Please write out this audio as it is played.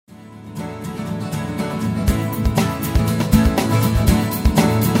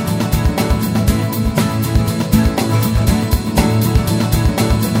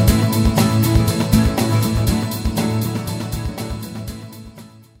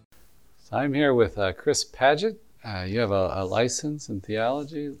I'm here with Chris Paget. You have a license in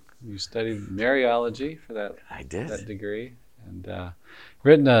theology. You studied Mariology for that. I did. That degree, and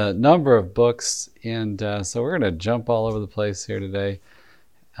written a number of books. And so we're going to jump all over the place here today.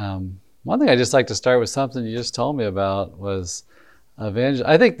 One thing I just like to start with something you just told me about was I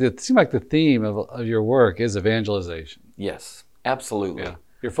think it seemed like the theme of your work is evangelization. Yes, absolutely. Yeah.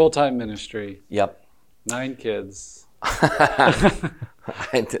 Your full-time ministry. Yep. 9 kids.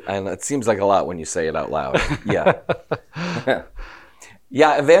 And it seems like a lot when you say it out loud. Yeah.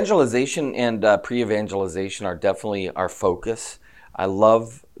 Yeah, evangelization and pre-evangelization are definitely our focus. I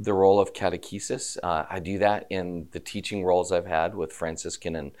love the role of catechesis. I do that in the teaching roles I've had with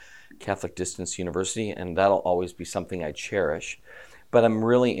Franciscan and Catholic Distance University, and that'll always be something I cherish. But I'm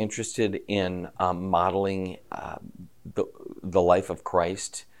really interested in modeling the life of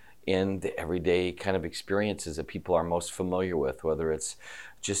Christ in the everyday kind of experiences that people are most familiar with, whether it's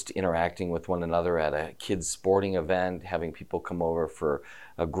just interacting with one another at a kid's sporting event, having people come over for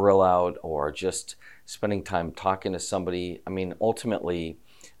a grill out, or just spending time talking to somebody. I mean, ultimately,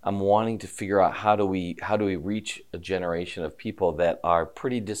 I'm wanting to figure out how do we reach a generation of people that are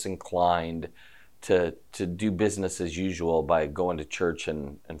pretty disinclined to do business as usual by going to church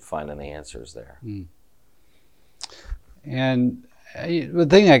and finding the answers there. Mm. And the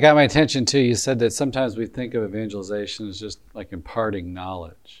thing that got my attention too, you said that sometimes we think of evangelization as just like imparting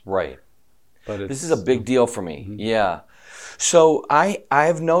knowledge. Right. But this is a big deal for me. Mm-hmm. Yeah. So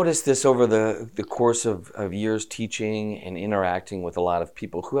I've noticed this over the course of years teaching and interacting with a lot of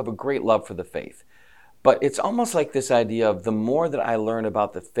people who have a great love for the faith. But it's almost like this idea of the more that I learn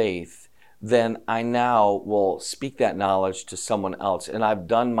about the faith, then I now will speak that knowledge to someone else. And I've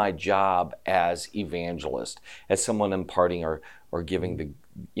done my job as evangelist, as someone imparting or giving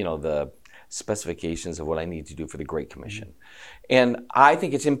the specifications of what I need to do for the Great Commission. And I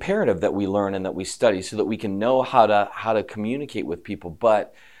think it's imperative that we learn and that we study so that we can know how to communicate with people.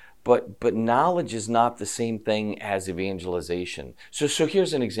 But knowledge is not the same thing as evangelization. So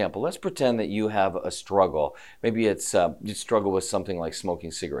here's an example. Let's pretend that you have a struggle. Maybe it's you struggle with something like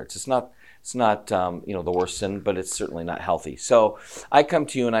smoking cigarettes. It's not the worst sin, but it's certainly not healthy. So I come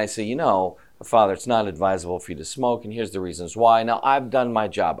to you and I say, Father, it's not advisable for you to smoke, and here's the reasons why. Now, I've done my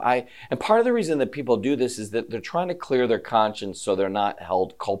job. And part of the reason that people do this is that they're trying to clear their conscience so they're not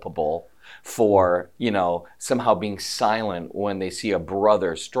held culpable for, somehow being silent when they see a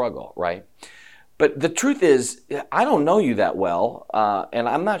brother struggle, right? But the truth is, I don't know you that well, and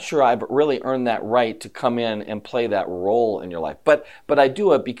I'm not sure I've really earned that right to come in and play that role in your life. But I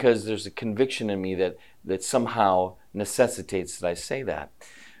do it because there's a conviction in me that somehow necessitates that I say that.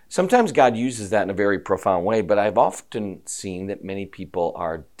 Sometimes God uses that in a very profound way, but I've often seen that many people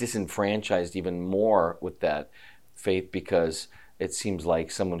are disenfranchised even more with that faith because it seems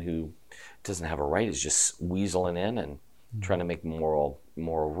like someone who doesn't have a right is just weaseling in and trying to make moral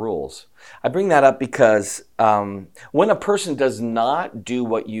rules. I bring that up because when a person does not do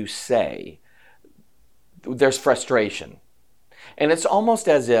what you say, there's frustration. And it's almost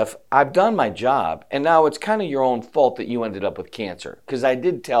as if I've done my job, and now it's kind of your own fault that you ended up with cancer, because I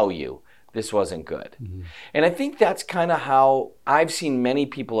did tell you this wasn't good. Mm-hmm. And I think that's kind of how I've seen many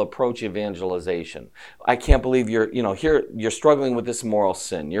people approach evangelization. I can't believe you're struggling with this moral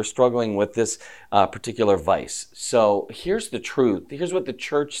sin. You're struggling with this particular vice. So here's the truth. Here's what the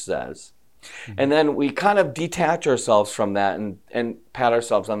church says. Mm-hmm. And then we kind of detach ourselves from that and pat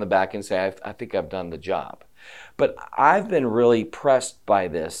ourselves on the back and say, I think I've done the job. But I've been really pressed by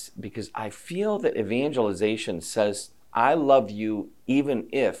this because I feel that evangelization says, I love you even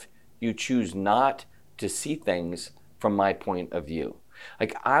if you choose not to see things from my point of view.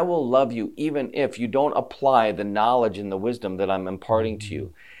 Like, I will love you even if you don't apply the knowledge and the wisdom that I'm imparting to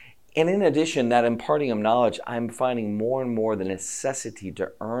you. And in addition, that imparting of knowledge, I'm finding more and more the necessity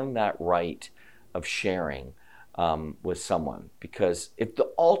to earn that right of sharing with someone. Because if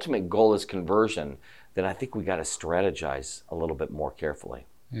the ultimate goal is conversion, then I think we got to strategize a little bit more carefully.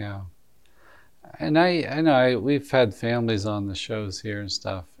 Yeah. And I know we've had families on the shows here and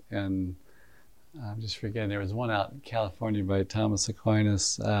stuff, and I'm just forgetting, there was one out in California by Thomas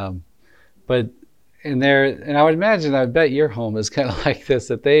Aquinas. But in there, and I would imagine, I bet your home is kind of like this,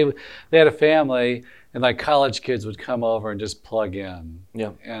 that they had a family and like college kids would come over and just plug in.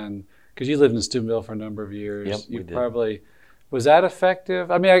 Yeah. And because you lived in Steubenville for a number of years, yep, you probably, was that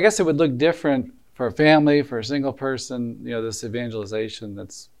effective? I mean, I guess it would look different for a family, for a single person, this evangelization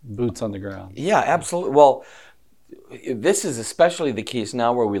that's boots on the ground. Yeah, absolutely. Well, this is especially the case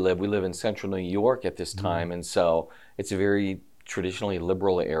now where we live. We live in central New York at this time, and so it's a very traditionally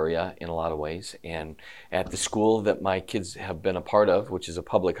liberal area in a lot of ways. And at the school that my kids have been a part of, which is a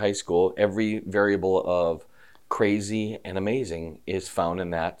public high school, every variable of crazy and amazing is found in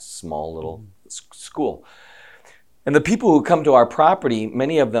that small little school. And the people who come to our property,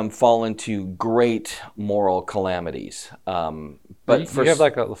 many of them fall into great moral calamities. But you have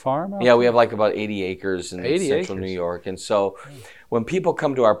like a farm? Yeah, we have like about 80 acres in 80 central acres. New York. And so when people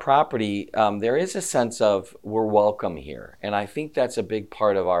come to our property, there is a sense of we're welcome here. And I think that's a big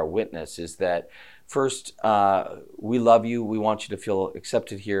part of our witness is that first, we love you. We want you to feel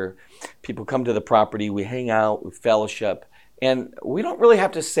accepted here. People come to the property. We hang out. We fellowship. And we don't really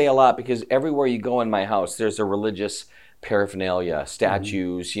have to say a lot because everywhere you go in my house, there's a religious paraphernalia,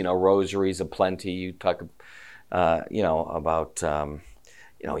 statues, rosaries aplenty. You talk, about,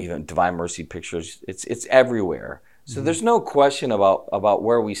 even Divine Mercy pictures. It's everywhere. So there's no question about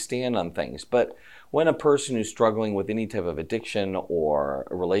where we stand on things. But when a person who's struggling with any type of addiction or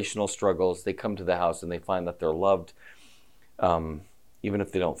relational struggles, they come to the house and they find that they're loved, even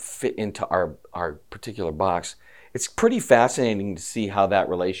if they don't fit into our particular box. It's pretty fascinating to see how that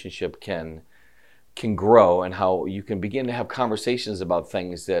relationship can grow and how you can begin to have conversations about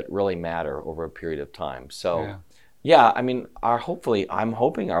things that really matter over a period of time. So, I mean, I'm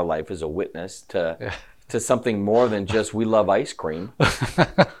hoping our life is a witness to something more than just we love ice cream.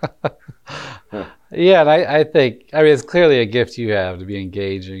 Yeah, and I think, it's clearly a gift you have to be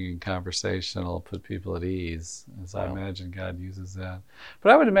engaging and conversational, put people at ease, as I imagine God uses that.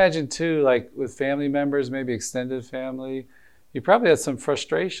 But I would imagine too, like with family members, maybe extended family, you probably had some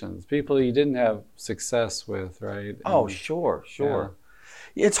frustrations, people you didn't have success with, right? Oh, sure. Yeah.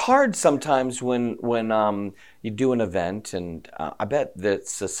 It's hard sometimes when you do an event, and I bet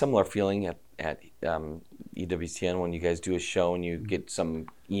that's a similar feeling at EWTN when you guys do a show and you get some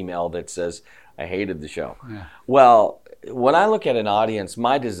email that says, I hated the show. Yeah. Well, when I look at an audience,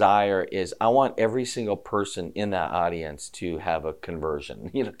 my desire is I want every single person in that audience to have a conversion,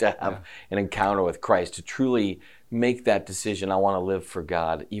 to have an encounter with Christ, to truly make that decision. I want to live for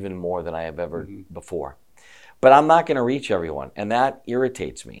God even more than I have ever before. But I'm not going to reach everyone, and that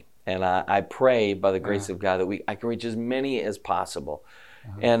irritates me. And I pray by the grace of God that I can reach as many as possible.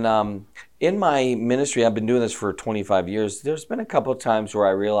 And in my ministry, I've been doing this for 25 years. There's been a couple of times where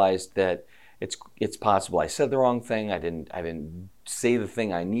I realized that it's possible I said the wrong thing. I didn't say the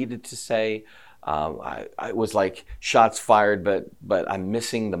thing I needed to say. I was like shots fired, but I'm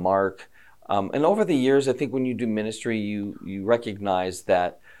missing the mark. And over the years, I think when you do ministry, you recognize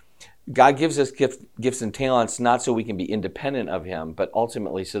that God gives us gifts and talents not so we can be independent of Him, but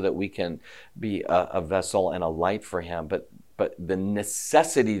ultimately so that we can be a vessel and a light for Him. But the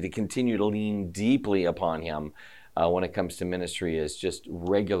necessity to continue to lean deeply upon Him when it comes to ministry is just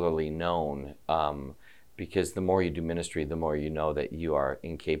regularly known, because the more you do ministry, the more you know that you are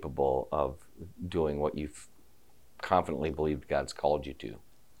incapable of doing what you've confidently believed God's called you to.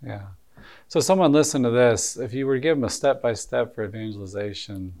 Yeah. So someone listen to this. If you were to give them a step-by-step for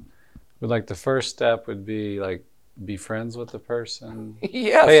evangelization, would the first step would be be friends with the person.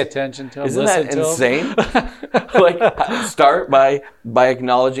 Yes. Pay attention to them. Isn't that insane? Start by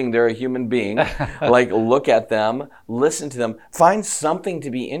acknowledging they're a human being. Look at them, listen to them, find something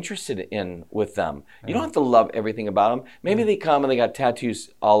to be interested in with them. You don't have to love everything about them. Maybe they come and they got tattoos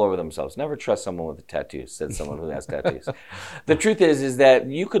all over themselves. Never trust someone with a tattoo, said someone who has tattoos. The truth is that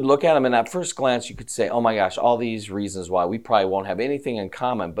you could look at them and at first glance you could say, oh my gosh, all these reasons why we probably won't have anything in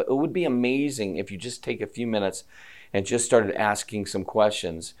common. But it would be amazing if you just take a few minutes and just started asking some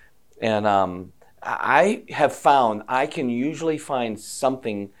questions. And I have found I can usually find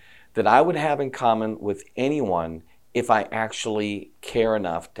something that I would have in common with anyone if I actually care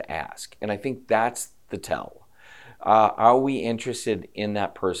enough to ask. And I think that's the tell. Are we interested in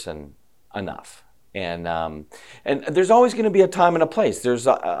that person enough? And there's always going to be a time and a place. There's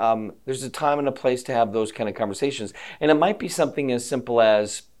a time and a place to have those kind of conversations. And it might be something as simple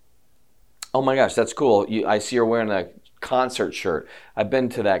as, oh my gosh, that's cool. I see you're wearing a concert shirt. I've been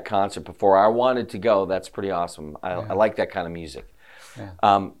to that concert before. I wanted to go. That's pretty awesome. I like that kind of music. Yeah.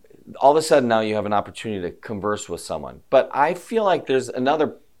 All of a sudden now you have an opportunity to converse with someone. But I feel like there's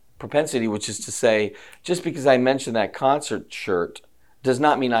another propensity, which is to say, just because I mentioned that concert shirt does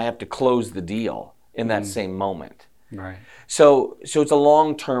not mean I have to close the deal in that same moment. Right. So it's a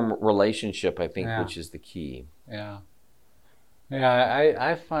long-term relationship, I think, which is the key. Yeah. Yeah,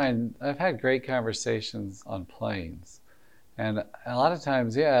 I find I've had great conversations on planes. And a lot of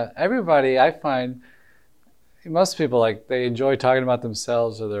times, everybody, I find, most people, they enjoy talking about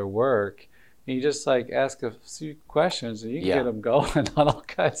themselves or their work. And you just, ask a few questions and you can get them going on all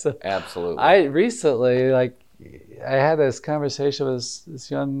kinds of... Absolutely. I recently, I had this conversation with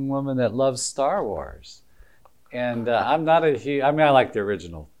this young woman that loves Star Wars. And I'm not a huge, I mean, I like the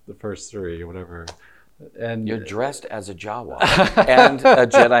original, the first three or whatever. And you're dressed as a Jawa and a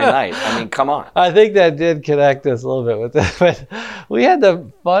Jedi Knight. I mean, come on. I think that did connect us a little bit with that. But we had the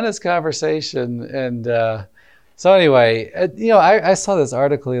funnest conversation. And so anyway, I saw this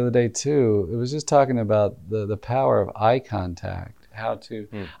article the other day too. It was just talking about the power of eye contact. How to,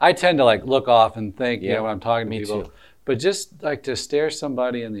 I tend to like look off and think, when I'm talking to people. Too. But just like to stare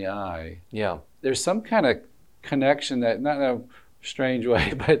somebody in the eye. Yeah. There's some kind of connection that, not in a strange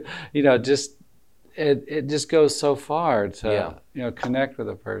way, but just it just goes so far to connect with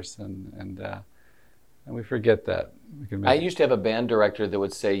a person, and we forget that. I used to have a band director that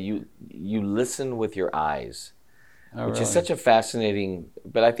would say you listen with your eyes, which is such a fascinating.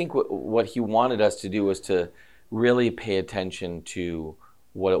 But I think what he wanted us to do was to really pay attention to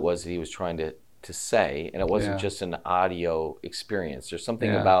what it was that he was trying to say, and it wasn't just an audio experience. There's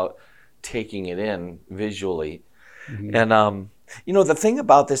something about taking it in visually. Mm-hmm. And the thing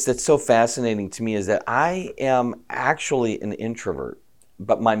about this that's so fascinating to me is that I am actually an introvert,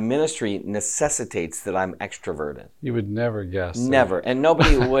 but my ministry necessitates that I'm extroverted. You would never guess. Never. And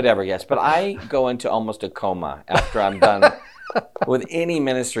nobody would ever guess. But I go into almost a coma after I'm done with any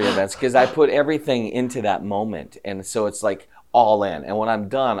ministry events, because I put everything into that moment. And so it's like all in. And when I'm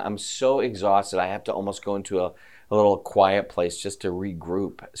done, I'm so exhausted, I have to almost go into a little quiet place just to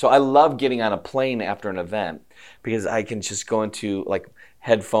regroup. So I love getting on a plane after an event, because I can just go into like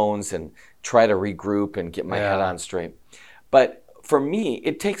headphones and try to regroup and get my head on straight. But for me,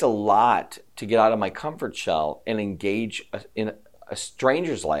 it takes a lot to get out of my comfort shell and engage in a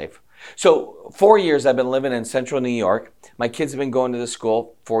stranger's life. So 4 years I've been living in central New York. My kids have been going to the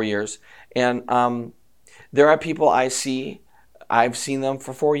school 4 years. And there are people I've seen them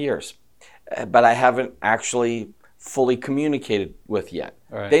for 4 years, but I haven't actually fully communicated with yet.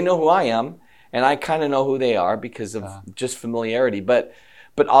 Right. They know who I am, and I kind of know who they are because of just familiarity. But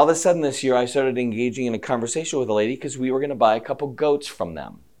all of a sudden this year, I started engaging in a conversation with a lady because we were going to buy a couple goats from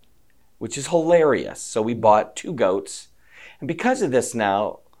them, which is hilarious. So we bought 2 goats. And because of this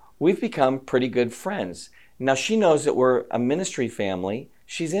now, we've become pretty good friends. Now she knows that we're a ministry family.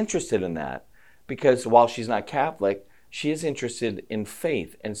 She's interested in that because while she's not Catholic, she is interested in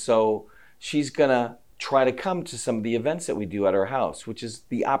faith. And so she's going to try to come to some of the events that we do at our house, which is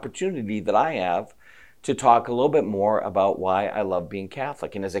the opportunity that I have to talk a little bit more about why I love being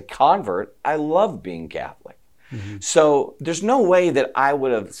Catholic. And as a convert, I love being Catholic. Mm-hmm. So there's no way that I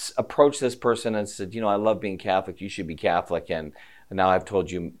would have approached this person and said, I love being Catholic, you should be Catholic, and now I've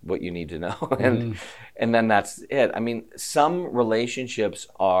told you what you need to know. And then that's it. I mean, some relationships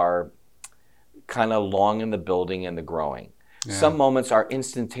are kind of long in the building and the growing. Yeah. Some moments are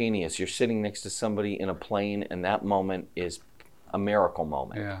instantaneous. You're sitting next to somebody in a plane, and that moment is a miracle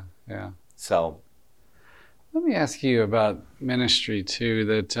moment. Yeah. So, let me ask you about ministry too.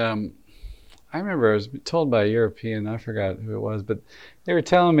 That I remember I was told by a European, I forgot who it was, but they were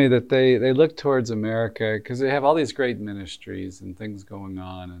telling me that they look towards America because they have all these great ministries and things going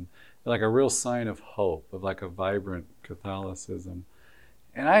on, and like a real sign of hope, of like a vibrant Catholicism.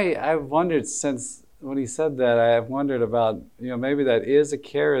 And I've wondered since when he said that, I've wondered about, maybe that is a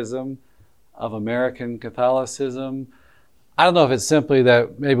charism of American Catholicism. I don't know if it's simply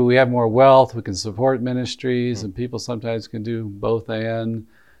that maybe we have more wealth, we can support ministries, and people sometimes can do both and.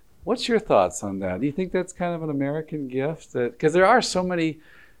 What's your thoughts on that? Do you think that's kind of an American gift? Because there are so many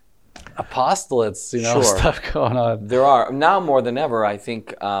apostolates, stuff going on. There are. Now more than ever, I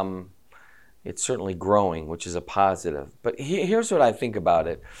think it's certainly growing, which is a positive. But here's what I think about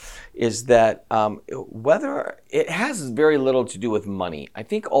it, is that whether it has very little to do with money. I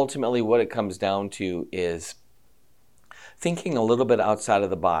think ultimately what it comes down to is thinking a little bit outside of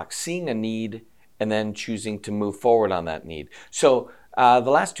the box, seeing a need, and then choosing to move forward on that need. So the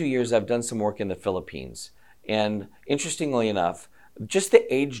last 2 years I've done some work in the Philippines. And interestingly enough, just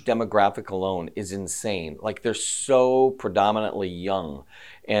the age demographic alone is insane. Like they're so predominantly young.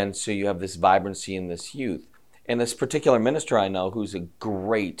 And so you have this vibrancy in this youth. And this particular minister I know who's a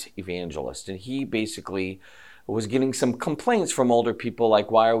great evangelist. And he basically was getting some complaints from older people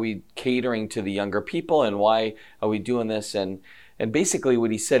like, why are we catering to the younger people and why are we doing this? And basically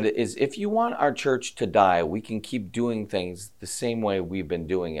what he said is, if you want our church to die, we can keep doing things the same way we've been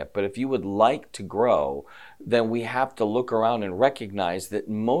doing it. But if you would like to grow, then we have to look around and recognize that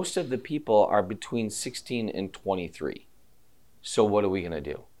most of the people are between 16 and 23. So what are we going to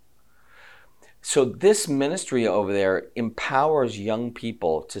do? So this ministry over there empowers young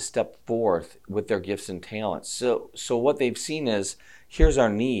people to step forth with their gifts and talents. So what they've seen is, here's our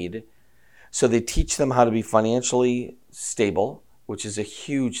need. So they teach them how to be financially stable, which is a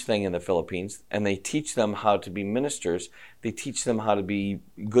huge thing in the Philippines, and they teach them how to be ministers. They teach them how to be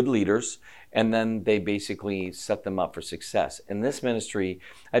good leaders, and then they basically set them up for success. In this ministry,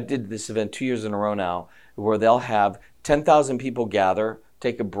 I did this event 2 years in a row now, where they'll have 10,000 people gather,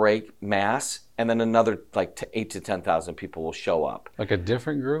 take a break, mass, and then another 8 to 10,000 people will show up. Like a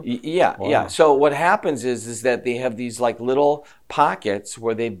different group? Yeah, wow. Yeah. So what happens is that they have these little pockets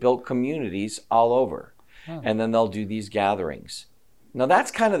where they built communities all over, and then they'll do these gatherings. Now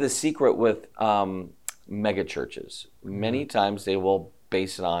that's kind of the secret with mega churches. Many times they will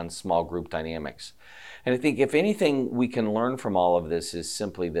base it on small group dynamics. And I think if anything we can learn from all of this is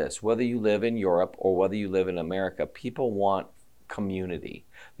simply this: whether you live in Europe or whether you live in America, people want community.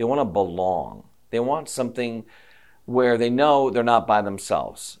 They want to belong. They want something where they know they're not by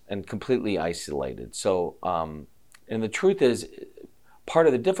themselves and completely isolated. So, and the truth is, part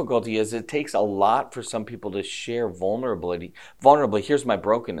of the difficulty is it takes a lot for some people to share vulnerably. Here's my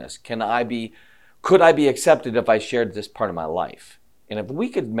brokenness. Could I be accepted if I shared this part of my life? And if we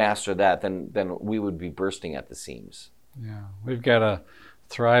could master that, then we would be bursting at the seams. Yeah, we've got a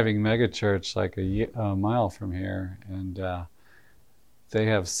thriving megachurch like a mile from here, and they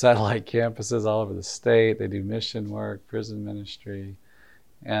have satellite campuses all over the state. They do mission work, prison ministry,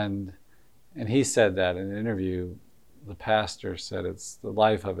 and he said that in an interview. The pastor said the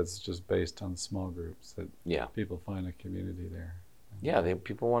life of it's just based on small groups, that people find a community there. Yeah,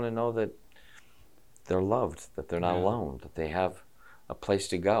 people want to know that they're loved, that they're not alone, that they have a place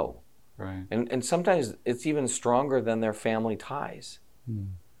to go. Right. And sometimes it's even stronger than their family ties.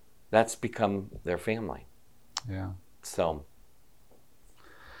 That's become their family. Yeah. So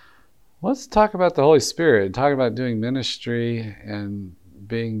let's talk about the Holy Spirit. Talk about doing ministry and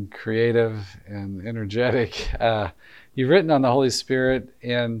being creative and energetic. You've written on the Holy Spirit,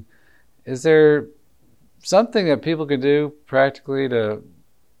 and is there something that people can do practically to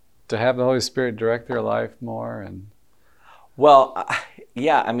have the Holy Spirit direct their life more? And well,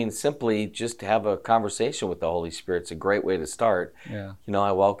 yeah, I mean, simply just to have a conversation with the Holy Spirit is a great way to start. Yeah.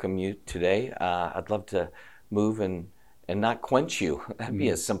 I welcome you today. I'd love to move and not quench you. That'd be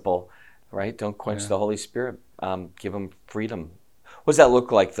as simple, right? Don't quench the Holy Spirit. Give him freedom. What does that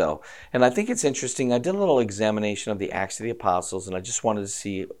look like, though? And I think it's interesting. I did a little examination of the Acts of the Apostles, and I just wanted to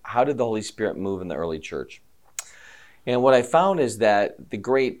see how did the Holy Spirit move in the early church. And what I found is that the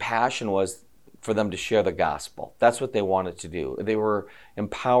great passion was for them to share the gospel. That's what they wanted to do. They were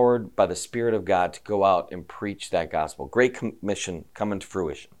empowered by the Spirit of God to go out and preach that gospel. Great commission coming to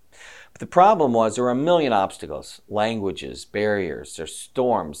fruition. But the problem was there were a million obstacles: languages, barriers, there's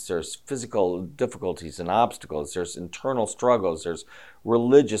storms, there's physical difficulties and obstacles, there's internal struggles, there's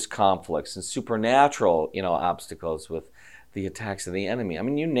religious conflicts and supernatural, obstacles with the attacks of the enemy. I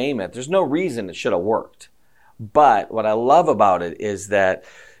mean, you name it. There's no reason it should have worked. But what I love about it is that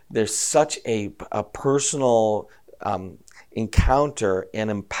there's such a personal encounter and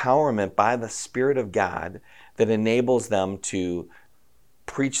empowerment by the Spirit of God that enables them to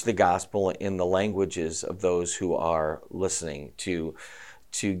preach the gospel in the languages of those who are listening, to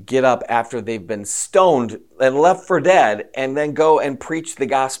get up after they've been stoned and left for dead and then go and preach the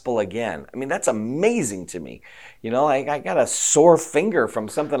gospel again. I mean, that's amazing to me. I got a sore finger from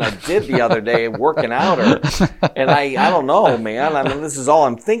something I did the other day working out, and I don't know, man. I mean, this is all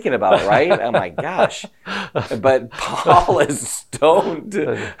I'm thinking about, right? Oh my gosh. But Paul is stoned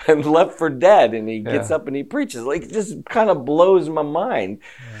and left for dead, and he gets up and he preaches. It just kind of blows my mind.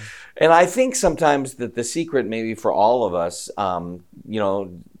 Yeah. And I think sometimes that the secret maybe for all of us, in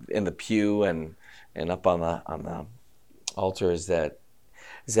the pew and up on the altar is that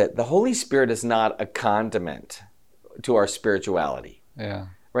the Holy Spirit is not a condiment to our spirituality. Yeah.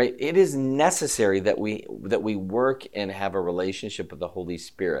 Right? It is necessary that we work and have a relationship with the Holy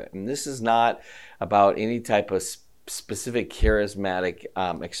Spirit. And this is not about any type of specific charismatic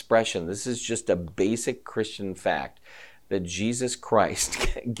expression. This is just a basic Christian fact that Jesus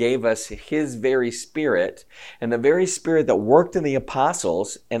Christ gave us his very Spirit, and the very Spirit that worked in the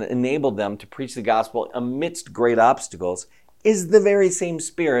apostles and enabled them to preach the gospel amidst great obstacles is the very same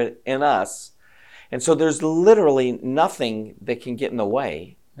Spirit in us. And so there's literally nothing that can get in the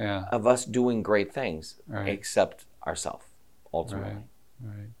way of us doing great things except ourselves, ultimately.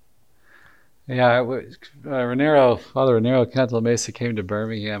 Right. Yeah, Father Raniero Cantal Mesa came to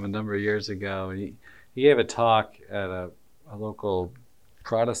Birmingham a number of years ago, and he gave a talk at a local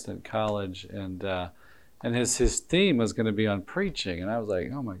Protestant college, and his theme was going to be on preaching, and I was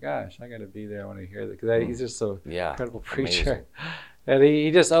like, oh my gosh, I got to be there when I hear that, because he's just so incredible preacher. Amazing. And he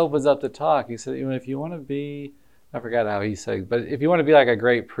just opens up the talk. He said, if you want to be, I forgot how he said, but if you want to be like a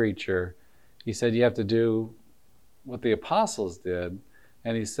great preacher, he said, you have to do what the apostles did.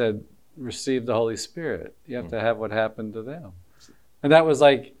 And he said, receive the Holy Spirit. You have to have what happened to them. And that was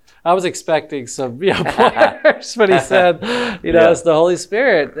like, I was expecting some pointers, but he said, it's the Holy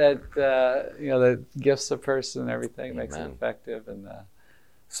Spirit that, that gifts a person and everything, makes it effective. And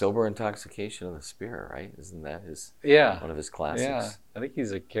sober intoxication of the Spirit, right? Isn't that one of his classics? Yeah, I think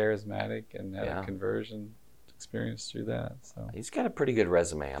he's a charismatic and had a conversion experience through that. So he's got a pretty good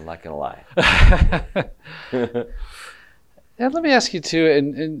resume, I'm not going to lie. And let me ask you too,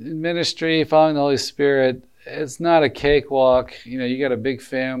 in ministry, following the Holy Spirit, it's not a cakewalk. You got a big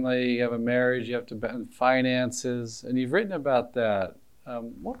family, you have a marriage, you have to balance finances, and you've written about that.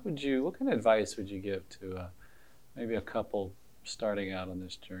 What kind of advice would you give to maybe a couple starting out on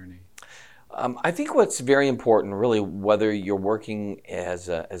this journey? I think what's very important, really, whether you're working as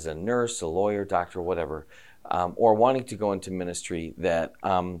a nurse, a lawyer, doctor, whatever, or wanting to go into ministry, that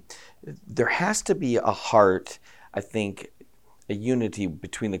there has to be a heart, I think, a unity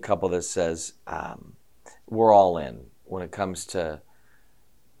between the couple that says, we're all in when it comes to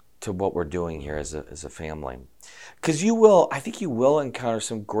what we're doing here as a family. Because I think you will encounter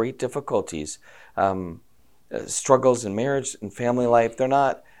some great difficulties. Struggles in marriage and family life, they're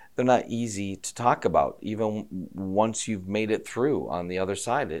not easy to talk about, even once you've made it through on the other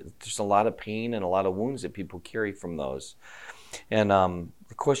side. There's a lot of pain and a lot of wounds that people carry from those. And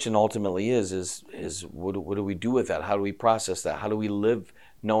the question ultimately is what do we do with that? How do we process that? How do we live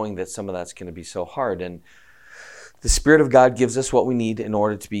knowing that some of that's going to be so hard? And the Spirit of God gives us what we need in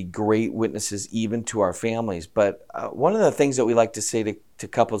order to be great witnesses even to our families. But one of the things that we like to say to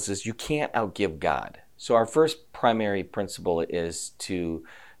couples is you can't outgive God. So our first primary principle is to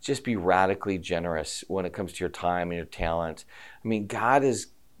just be radically generous when it comes to your time and your talent. I mean, God has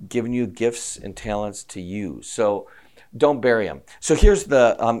given you gifts and talents to use. So don't bury them. So here's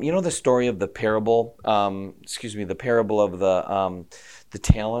the, the story of the parable, the parable of the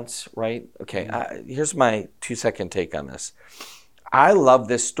talents, right? Okay, here's my 2-second take on this. I love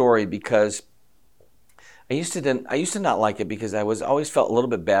this story because I used to not like it because I always felt a little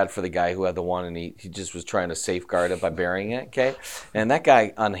bit bad for the guy who had the one and he just was trying to safeguard it by burying it, okay? And that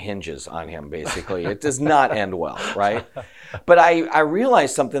guy unhinges on him, basically. It does not end well, right? But I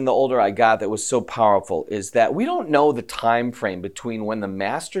realized something the older I got that was so powerful is that we don't know the time frame between when the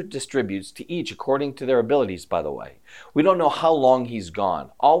master distributes to each according to their abilities, by the way. We don't know how long he's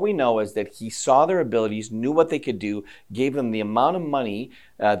gone. All we know is that he saw their abilities, knew what they could do, gave them the amount of money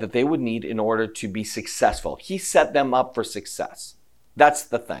that they would need in order to be successful. He set them up for success. That's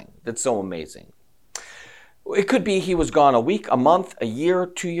the thing that's so amazing. It could be he was gone a week, a month, a year,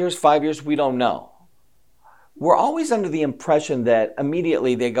 2 years, 5 years, we don't know. We're always under the impression that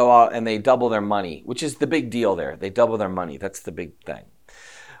immediately they go out and they double their money, which is the big deal there. They double their money. That's the big thing.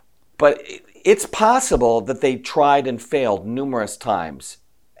 But it's possible that they tried and failed numerous times.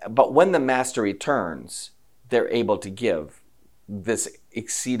 But when the master returns, they're able to give this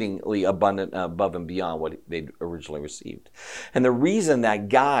exceedingly abundant above and beyond what they'd originally received. And the reason that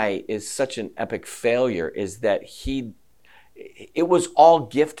guy is such an epic failure is that it was all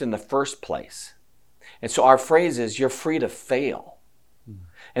gift in the first place. And so our phrase is, you're free to fail.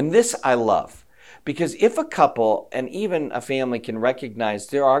 And this I love. Because if a couple and even a family can recognize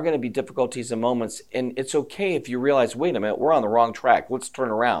there are going to be difficulties and moments, and it's okay if you realize, wait a minute, we're on the wrong track. Let's turn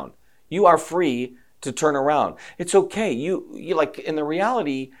around. You are free to turn around. It's okay. You like, in the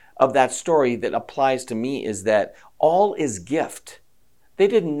reality of that story that applies to me is that all is gift. They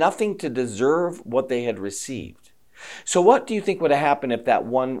did nothing to deserve what they had received. So what do you think would have happened if that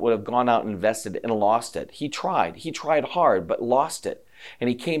one would have gone out and invested and lost it? He tried hard, but lost it. And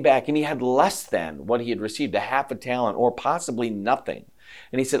he came back and he had less than what he had received, a half a talent or possibly nothing.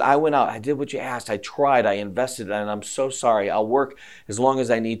 And he said, I went out, I did what you asked, I tried, I invested, and I'm so sorry. I'll work as long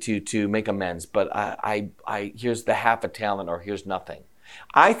as I need to make amends, but I here's the half a talent or here's nothing.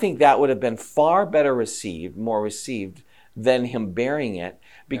 I think that would have been far better received, more received than him burying it,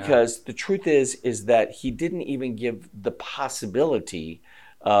 because the truth is that he didn't even give the possibility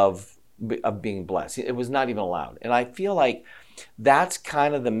of being blessed. It was not even allowed. And I feel like that's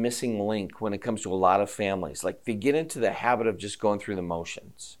kind of the missing link when it comes to a lot of families. Like, they get into the habit of just going through the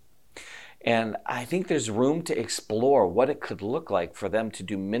motions. And I think there's room to explore what it could look like for them to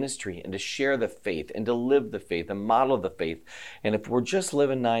do ministry and to share the faith and to live the faith and model the faith. And if we're just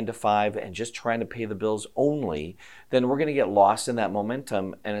living 9 to 5 and just trying to pay the bills only, then we're going to get lost in that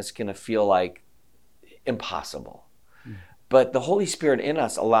momentum and it's going to feel like impossible. But the Holy Spirit in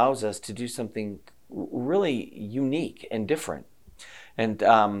us allows us to do something really unique and different. And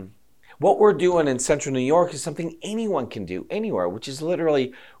What we're doing in Central New York is something anyone can do anywhere, which is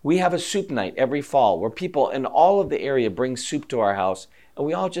literally, we have a soup night every fall where people in all of the area bring soup to our house, and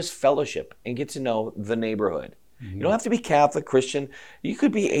we all just fellowship and get to know the neighborhood. Mm-hmm. You don't have to be Catholic, Christian. You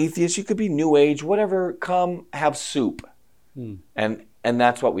could be atheist. You could be New Age, whatever. Come have soup. And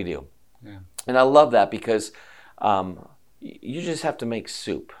that's what we do. Yeah. And I love that because you just have to make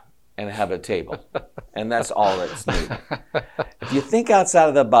soup and have a table. And that's all that's needed. If you think outside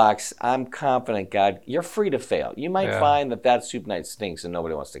of the box, I'm confident, God, you're free to fail. You might find that soup night stinks and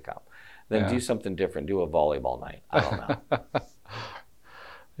nobody wants to come. Then do something different. Do a volleyball night. I don't know.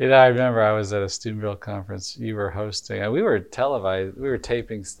 I remember I was at a Steubenville conference you were hosting. And we were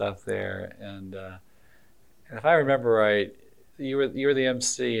taping stuff there. And if I remember right, you were the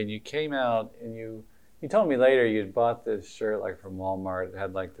MC, and you came out and you told me later you'd bought this shirt like from Walmart. It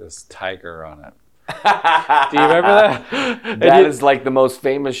had like this tiger on it. Do you remember that? That is like the most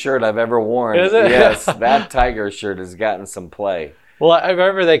famous shirt I've ever worn. Is it? Yes, that tiger shirt has gotten some play. Well, I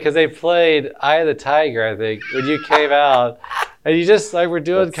remember that because they played Eye of the Tiger, I think, when you came out. And you just like were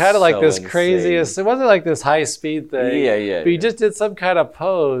doing kind of like this craziest. It wasn't like this high speed thing. Yeah. But you just did some kind of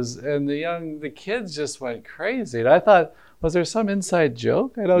pose, and the kids just went crazy. And I thought, was there some inside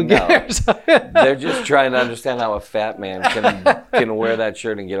joke? I don't get it. They're just trying to understand how a fat man can wear that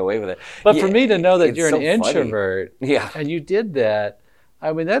shirt and get away with it. But for me to know that you're an introvert, funny. And you did that,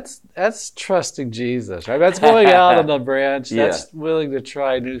 I mean, that's trusting Jesus, right? That's going out on the branch. That's willing to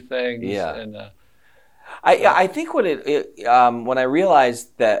try new things. Yeah. And, I think when when I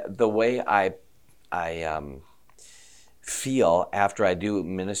realized that the way I feel after I do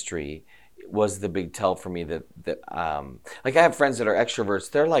ministry was the big tell for me that like I have friends that are extroverts.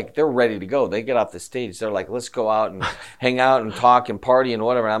 They're ready to go. They get off the stage. They're like, let's go out and hang out and talk and party and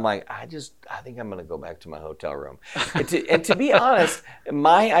whatever. And I'm like, I think I'm going to go back to my hotel room. And to be honest,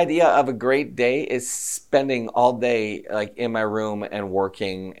 my idea of a great day is spending all day like in my room and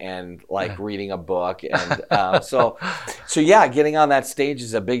working and like reading a book. And so yeah, getting on that stage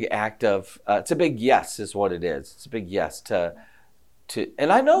is a big act of, it's a big yes is what it is. It's a big yes to,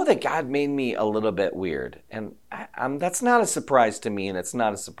 and I know that God made me a little bit weird, and that's not a surprise to me, and it's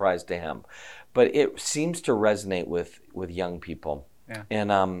not a surprise to Him, but it seems to resonate with young people. Yeah.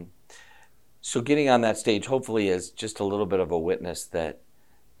 And so getting on that stage hopefully is just a little bit of a witness that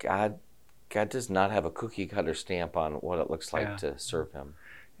God does not have a cookie cutter stamp on what it looks like to serve Him.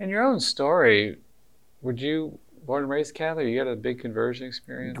 In your own story, were you born and raised Catholic? You had a big conversion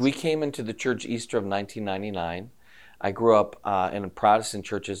experience? We came into the church Easter of 1999. I grew up in Protestant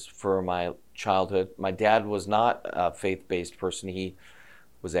churches for my childhood. My dad was not a faith-based person. He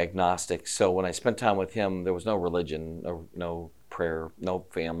was agnostic. So when I spent time with him, there was no religion, no prayer, no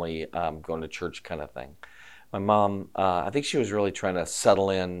family, going to church kind of thing. My mom, I think she was really trying to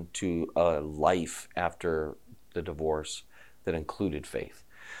settle into a life after the divorce that included faith.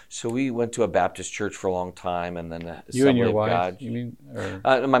 So we went to a Baptist church for a long time, and then you and your wife, God. you mean?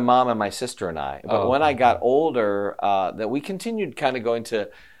 My mom and my sister and I. But when I got older, that we continued kind of going to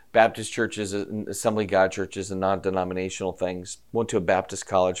Baptist churches, and Assembly of God churches, and non-denominational things. Went to a Baptist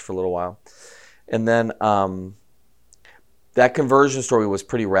college for a little while, and then that conversion story was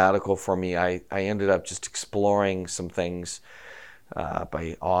pretty radical for me. I ended up just exploring some things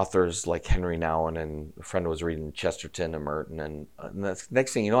by authors like Henry Nouwen, and a friend was reading Chesterton and Merton, and the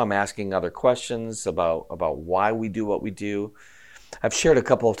next thing you know, I'm asking other questions about why we do what we do. I've shared a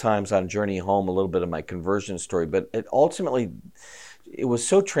couple of times on Journey Home a little bit of my conversion story, but it was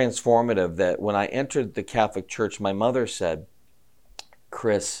so transformative that when I entered the Catholic Church, my mother said,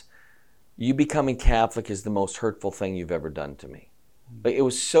 "Chris, you becoming Catholic is the most hurtful thing you've ever done to me." But it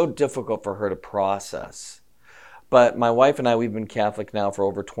was so difficult for her to process. But my wife and I, we've been Catholic now for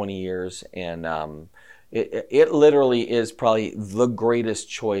over 20 years, and it literally is probably the greatest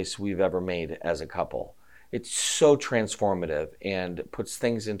choice we've ever made as a couple. It's so transformative and puts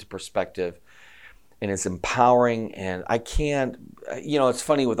things into perspective, and it's empowering. And I can't, it's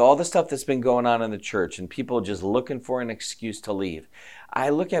funny with all the stuff that's been going on in the church and people just looking for an excuse to leave. I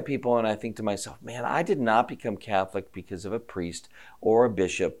look at people and I think to myself, man, I did not become Catholic because of a priest or a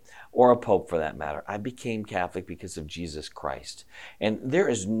bishop or a pope for that matter. I became Catholic because of Jesus Christ. And there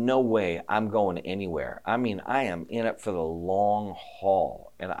is no way I'm going anywhere. I mean, I am in it for the long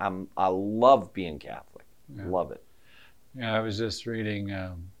haul. And I love being Catholic. Yeah. Love it. Yeah, I was just reading,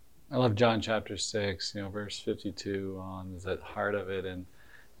 I love John chapter 6, verse 52 on the heart of it. And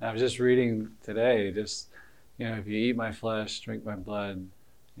I was just reading today, if you eat my flesh, drink my blood,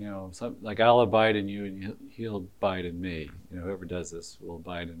 like I'll abide in you and he'll abide in me. Whoever does this will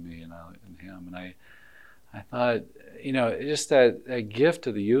abide in me and I'll in him. And I thought, just that gift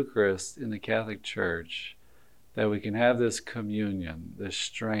of the Eucharist in the Catholic Church, that we can have this communion, this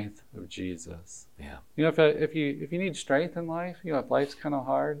strength of Jesus. Yeah. If you need strength in life, if life's kind of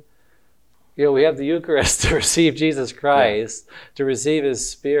hard, we have the Eucharist to receive Jesus Christ, to receive His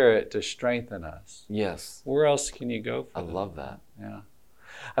Spirit to strengthen us. Yes. Where else can you go for I love that. Yeah.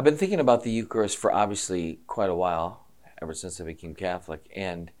 I've been thinking about the Eucharist for obviously quite a while, ever since I became Catholic.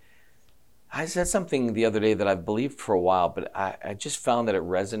 And I said something the other day that I've believed for a while, but I just found that it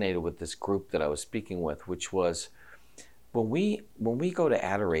resonated with this group that I was speaking with, which was when we go to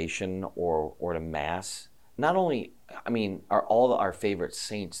adoration or to Mass, not only, are all our favorite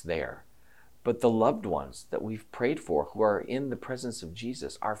saints there, but the loved ones that we've prayed for who are in the presence of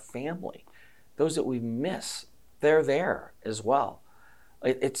Jesus, our family, those that we miss, they're there as well.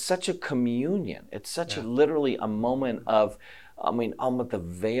 It's such a communion. It's such literally a moment of, almost the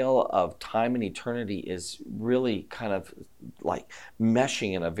veil of time and eternity is really kind of like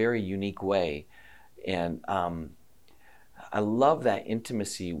meshing in a very unique way. And I love that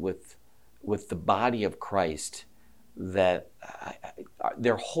intimacy with the body of Christ, that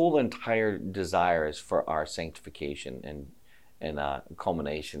their whole entire desire is for our sanctification and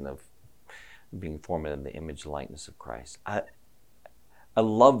culmination of being formed in the image and likeness of Christ. I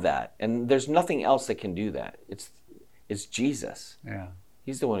love that, and there's nothing else that can do that. It's Jesus. Yeah.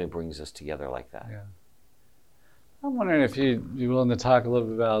 He's the one who brings us together like that. Yeah. I'm wondering if you'd be willing to talk a little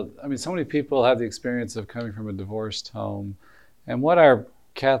bit about, so many people have the experience of coming from a divorced home, and what our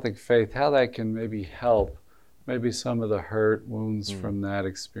Catholic faith, how that can maybe help maybe some of the hurt wounds from that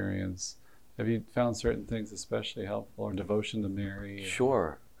experience. Have you found certain things especially helpful, or devotion to Mary?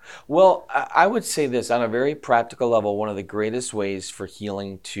 Sure. Well, I would say this on a very practical level. One of the greatest ways for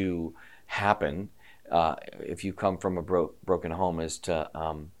healing to happen, if you come from a broken home, is to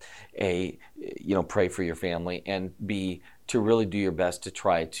pray for your family, and B, to really do your best to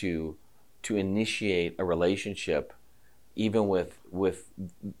try to initiate a relationship, even with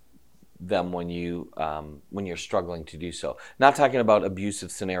them when you're struggling to do so. Not talking about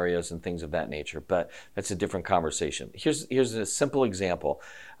abusive scenarios and things of that nature, but that's a different conversation. Here's a simple example.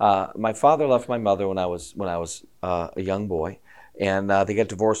 My father left my mother when I was a young boy, and they got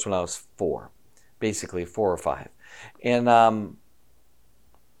divorced when I was 4, basically 4 or 5, and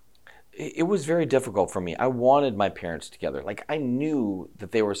it was very difficult for me. I wanted my parents together. Like, I knew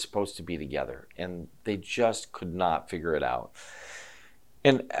that they were supposed to be together, and they just could not figure it out.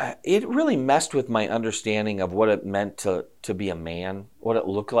 And it really messed with my understanding of what it meant to be a man, what it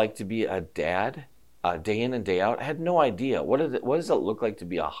looked like to be a dad, day in and day out. I had no idea. What does it look like to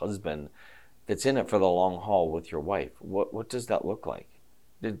be a husband that's in it for the long haul with your wife? What does that look like?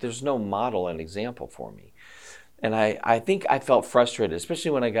 There's no model and example for me. And I think I felt frustrated, especially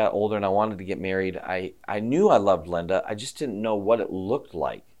when I got older and I wanted to get married. I knew I loved Linda. I just didn't know what it looked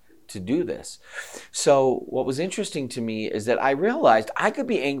like to do this. So what was interesting to me is that I realized I could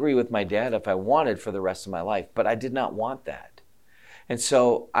be angry with my dad if I wanted for the rest of my life, but I did not want that. And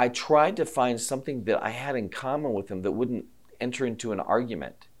so I tried to find something that I had in common with him that wouldn't enter into an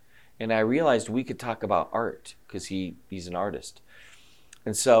argument. And I realized we could talk about art, because he's an artist.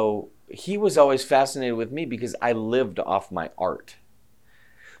 And so he was always fascinated with me because I lived off my art.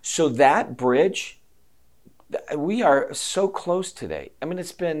 So that bridge, we are so close today.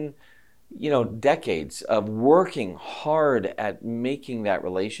 It's been, decades of working hard at making that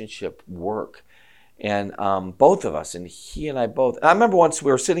relationship work. And both of us, and he and I both. And I remember once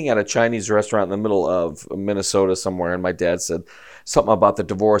we were sitting at a Chinese restaurant in the middle of Minnesota somewhere, and my dad said something about the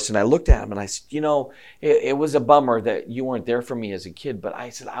divorce. And I looked at him and I said, it was a bummer that you weren't there for me as a kid. But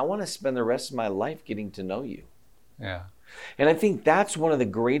I said, I want to spend the rest of my life getting to know you. Yeah. And I think that's one of the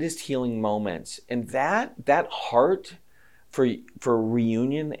greatest healing moments. And that heart for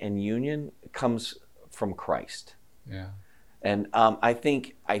reunion and union comes from Christ. Yeah. And I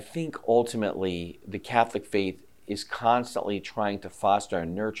think ultimately the Catholic faith is constantly trying to foster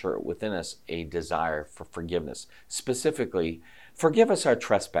and nurture within us a desire for forgiveness. Specifically, forgive us our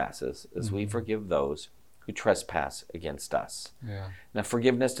trespasses as we forgive those who trespass against us. Yeah. Now,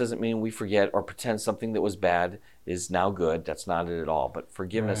 forgiveness doesn't mean we forget or pretend something that was bad is now good. That's not it at all. But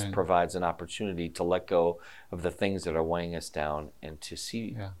forgiveness provides an opportunity to let go of the things that are weighing us down and to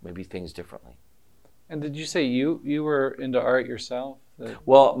see maybe things differently. And did you say you were into art yourself?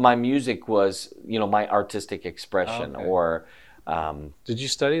 Well, my music was, my artistic expression. Okay. Or did you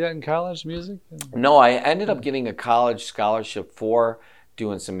study that in college, music? No, I ended up getting a college scholarship for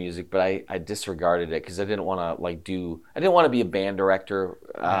doing some music, but I disregarded it because I didn't want to I didn't want to be a band director.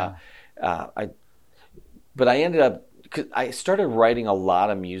 But I ended up, because I started writing a lot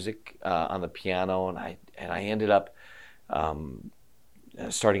of music on the piano, and I I ended up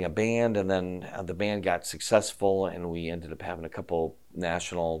starting a band, and then the band got successful, and we ended up having a couple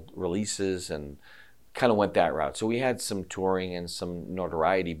national releases and kind of went that route. So we had some touring and some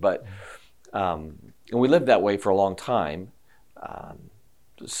notoriety, but and we lived that way for a long time.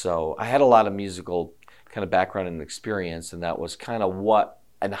 So I had a lot of musical kind of background and experience, and that was kind of what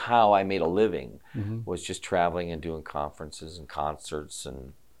and how I made a living, was just traveling and doing conferences and concerts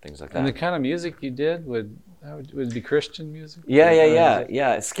and things like that. And the kind of music you did would be Christian music?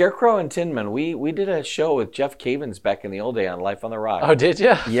 Yeah. Scarecrow and Tinman. We did a show with Jeff Cavins back in the old day on Life on the Rock. Oh, did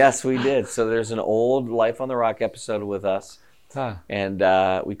you? Yes, we did. So there's an old Life on the Rock episode with us. Huh. And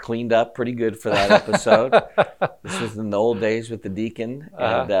we cleaned up pretty good for that episode. This was in the old days with the Deacon.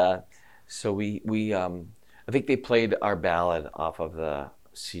 And so we I think they played our ballad off of the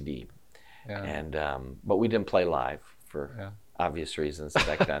CD. Yeah. And but we didn't play live for obvious reasons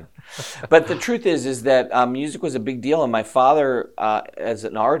back then. But the truth is that music was a big deal, and my father, as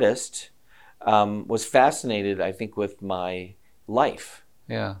an artist, was fascinated, I think, with my life.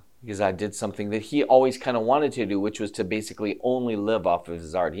 Yeah. Because I did something that he always kind of wanted to do, which was to basically only live off of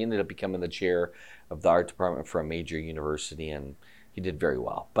his art. He ended up becoming the chair of the art department for a major university, and he did very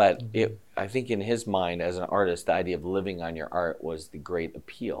well. But I think in his mind, as an artist, the idea of living on your art was the great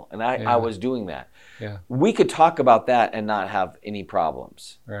appeal. And I was doing that. Yeah. We could talk about that and not have any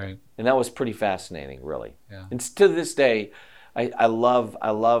problems. Right. And that was pretty fascinating, really. Yeah. And to this day, I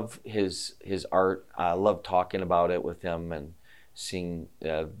love his art. I love talking about it with him and seeing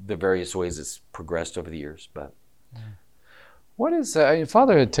the various ways it's progressed over the years. But what is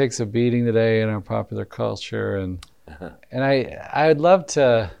fatherhood takes a beating today in our popular culture, and I would love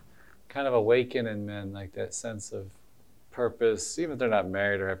to kind of awaken in men like that sense of purpose, even if they're not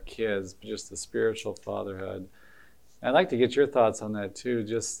married or have kids, but just the spiritual fatherhood. I'd like to get your thoughts on that too,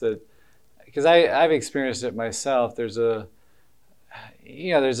 just that, because I've experienced it myself. There's a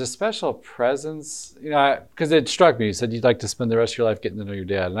special presence, because it struck me. You said you'd like to spend the rest of your life getting to know your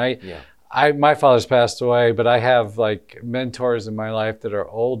dad. And my father's passed away, but I have like mentors in my life that are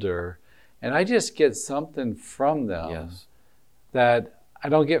older, and I just get something from them that I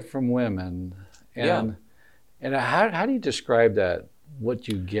don't get from women. And how do you describe that? What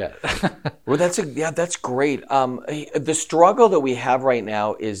you get? Well, that's great. The struggle that we have right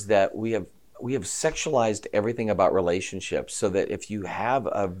now is that we have sexualized everything about relationships, so that if you have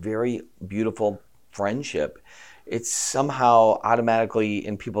a very beautiful friendship, it's somehow automatically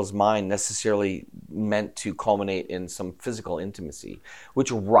in people's mind necessarily meant to culminate in some physical intimacy,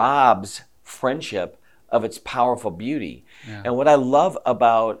 which robs friendship of its powerful beauty. Yeah. And what I love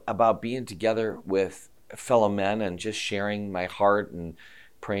about being together with fellow men and just sharing my heart and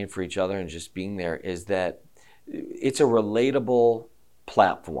praying for each other and just being there is that it's a relatable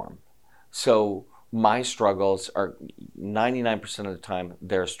platform. So my struggles are 99% of the time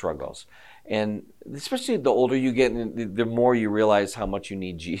their struggles. And especially the older you get, the more you realize how much you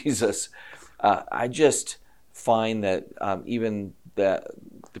need Jesus. I just find that even the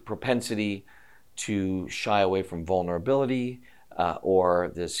propensity to shy away from vulnerability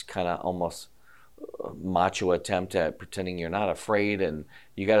or this kind of almost macho attempt at pretending you're not afraid and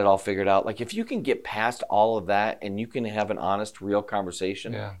you got it all figured out. Like if you can get past all of that and you can have an honest, real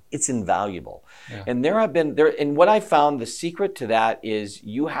conversation, it's invaluable. Yeah. And and what I found, the secret to that is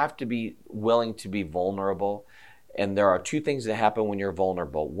you have to be willing to be vulnerable. And there are two things that happen when you're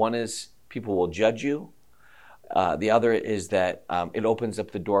vulnerable. One is people will judge you. The other is that it opens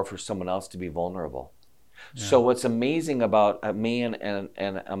up the door for someone else to be vulnerable. Yeah. So what's amazing about a man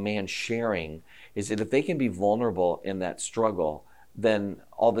and a man sharing is that if they can be vulnerable in that struggle, then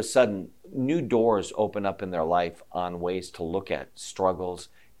all of a sudden new doors open up in their life on ways to look at struggles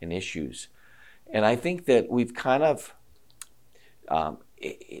and issues. And I think that we've kind of,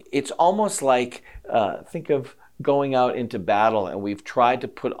 it's almost like, think of going out into battle and we've tried to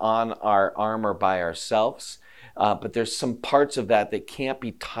put on our armor by ourselves, but there's some parts of that can't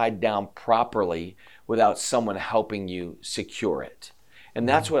be tied down properly without someone helping you secure it. And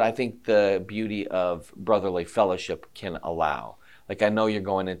that's what I think the beauty of brotherly fellowship can allow. Like, I know you're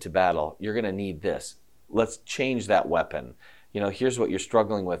going into battle. You're going to need this. Let's change that weapon. Here's what you're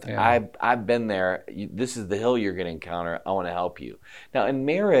struggling with. Yeah. I've been there. This is the hill you're going to encounter. I want to help you. Now, in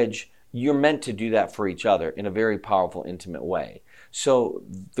marriage, you're meant to do that for each other in a very powerful, intimate way. So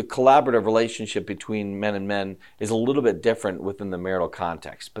the collaborative relationship between men and men is a little bit different within the marital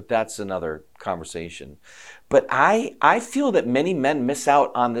context, but that's another conversation. But I feel that many men miss out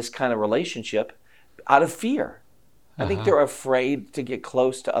on this kind of relationship out of fear. I think they're afraid to get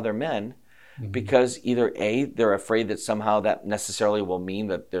close to other men because either A, they're afraid that somehow that necessarily will mean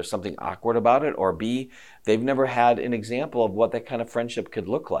that there's something awkward about it, or B, they've never had an example of what that kind of friendship could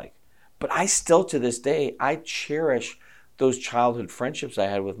look like. But I still, to this day, I cherish those childhood friendships I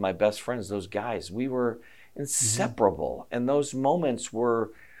had with my best friends, those guys. We were inseparable. And those moments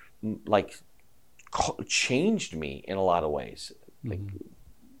were like changed me in a lot of ways. Like,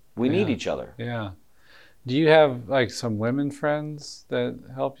 we need each other. Yeah. Do you have like some women friends that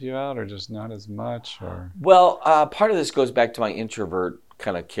help you out, or just not as much? Or well, part of this goes back to my introvert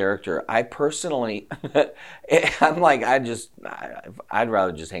kind of character. I personally, I'm like, I'd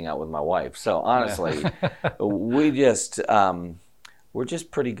rather just hang out with my wife. So honestly, we're just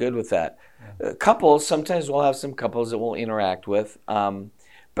pretty good with that. Couples, sometimes we'll have some couples that we'll interact with,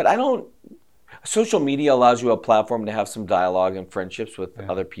 but I don't. Social media allows you a platform to have some dialogue and friendships with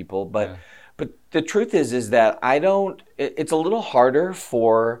other people, but the truth is that I don't. It's a little harder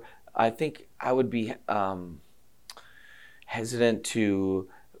for. I think I would be hesitant to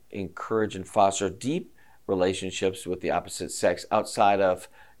encourage and foster deep relationships with the opposite sex outside of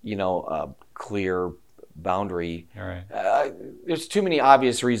clear boundary. All right. There's too many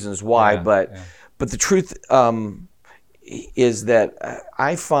obvious reasons why, but the truth is that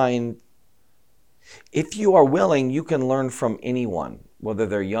I find if you are willing, you can learn from anyone, whether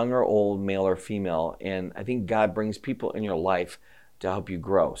they're young or old, male or female. And I think God brings people in your life to help you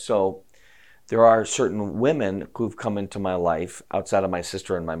grow. So there are certain women who've come into my life outside of my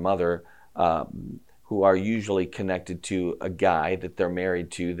sister and my mother who are usually connected to a guy that they're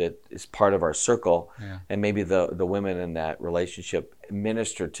married to that is part of our circle. Yeah. And maybe the women in that relationship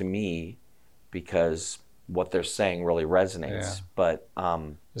minister to me because what they're saying really resonates. Yeah. But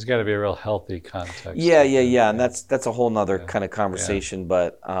there's got to be a real healthy context. Yeah. And that's a whole nother kind of conversation. Yeah.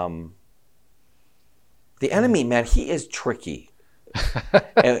 But the enemy, man, he is tricky.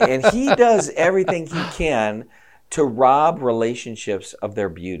 and he does everything he can to rob relationships of their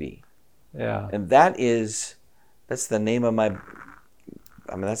beauty. Yeah. And that's the name of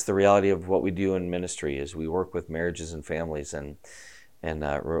that's the reality of what we do in ministry is we work with marriages and families and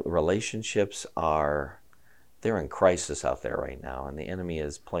relationships they're in crisis out there right now, and the enemy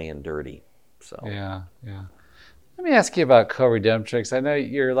is playing dirty. So yeah. Let me ask you about co-redemptrix. I know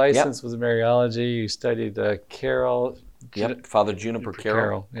your license was Mariology. You studied Carroll. Father Juniper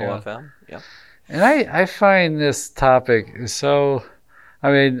Carroll, OFM. Yeah. And I find this topic so.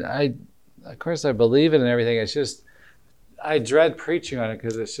 I mean, of course I believe it and everything. It's just I dread preaching on it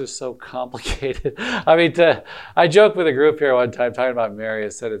because it's just so complicated. I mean, I joked with a group here one time talking about Mary. I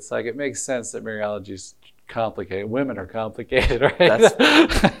said it's like it makes sense that Mariology's complicated. Women are complicated, right?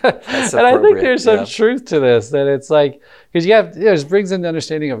 That's and I think there's some truth to this, that it's like, because it brings in the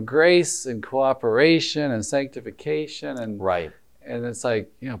understanding of grace and cooperation and sanctification and right. And it's like,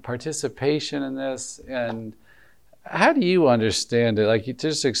 participation in this. And how do you understand it? Like, you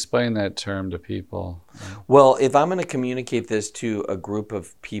just explain that term to people. Well, if I'm going to communicate this to a group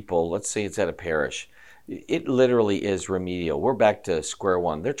of people, let's say it's at a parish, it literally is remedial. We're back to square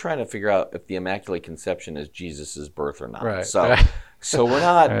one. They're trying to figure out if the Immaculate Conception is Jesus' birth or not. Right. So we're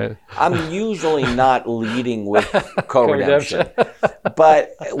not, right. I'm usually not leading with co-redemption.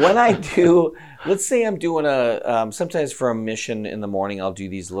 But when I do, let's say I'm doing sometimes for a mission in the morning, I'll do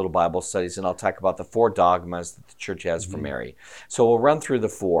these little Bible studies and I'll talk about the 4 dogmas that the church has for Mary. So we'll run through the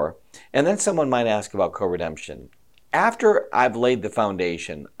 4. And then someone might ask about co-redemption. After I've laid the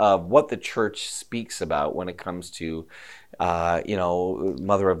foundation of what the church speaks about when it comes to,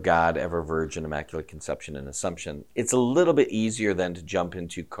 Mother of God, Ever Virgin, Immaculate Conception, and Assumption, it's a little bit easier then to jump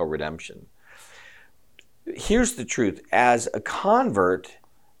into co-redemption. Here's the truth. As a convert,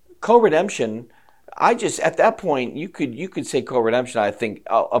 co-redemption, at that point, you could say co-redemption. I think,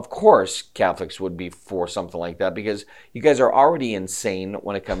 of course, Catholics would be for something like that because you guys are already insane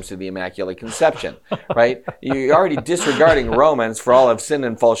when it comes to the Immaculate Conception, right? You're already disregarding Romans, for all have sinned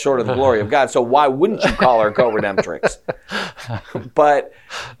and fall short of the glory of God. So why wouldn't you call her co-redemptrix?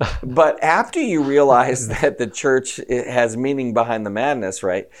 But after you realize that the church has meaning behind the madness,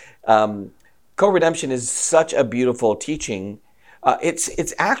 right? Co-redemption is such a beautiful teaching.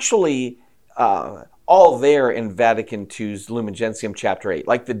 It's actually all there in Vatican II's Lumen Gentium, Chapter 8.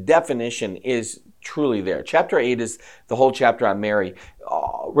 Like, the definition is truly there. Chapter 8 is the whole chapter on Mary.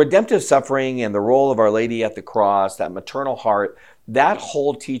 Redemptive suffering and the role of Our Lady at the cross, that maternal heart, that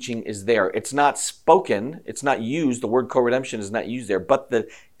whole teaching is there. It's not spoken. It's not used. The word co-redemption is not used there, but the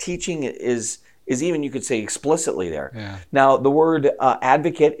teaching is even, you could say, explicitly there. Yeah. Now, the word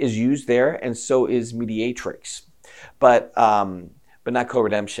advocate is used there, and so is mediatrix, but not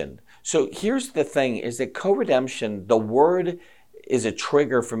co-redemption. So here's the thing, is that co-redemption, the word is a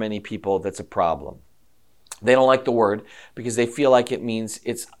trigger for many people that's a problem. They don't like the word because they feel like it means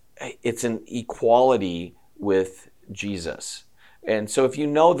it's an equality with Jesus. And so if you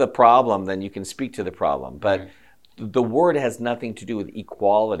know the problem, then you can speak to the problem. But the word has nothing to do with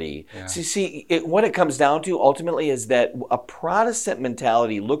equality. Yeah. So what it comes down to ultimately is that a Protestant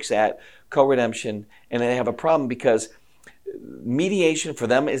mentality looks at co-redemption and they have a problem because mediation for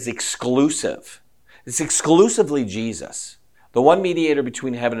them is exclusive. It's exclusively Jesus, the one mediator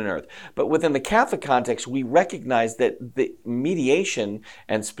between heaven and earth. But within the Catholic context, we recognize that the mediation,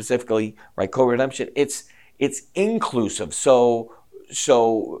 and specifically co-redemption, it's inclusive. So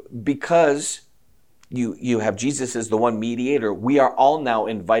because you have Jesus as the one mediator, we are all now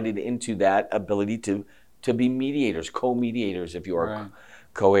invited into that ability to be mediators, co-mediators, if you are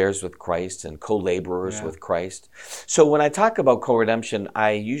co-heirs with Christ and co-laborers with Christ. So when I talk about co-redemption,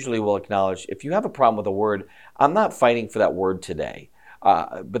 I usually will acknowledge, if you have a problem with a word, I'm not fighting for that word today.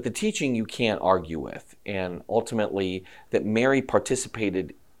 But the teaching you can't argue with. And ultimately, that Mary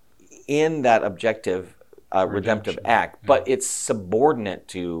participated in that objective redemptive act, but it's subordinate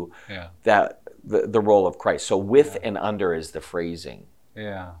to that the role of Christ. So with and under is the phrasing.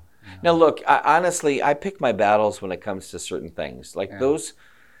 Yeah. Now look, honestly, I pick my battles when it comes to certain things. Like those,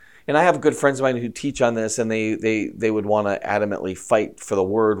 and I have good friends of mine who teach on this, and they would want to adamantly fight for the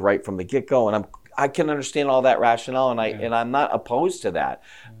word right from the get-go, and I can understand all that rationale, and I'm not opposed to that.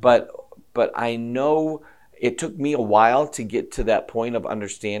 But I know it took me a while to get to that point of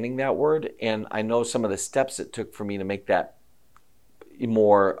understanding that word, and I know some of the steps it took for me to make that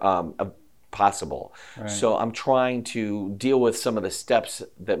more possible. Right. So I'm trying to deal with some of the steps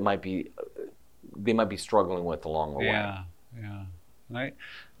that they might be struggling with along the way. Yeah. And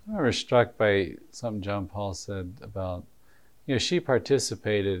I was struck by something John Paul said about, she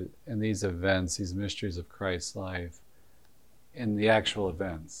participated in these events, these mysteries of Christ's life, in the actual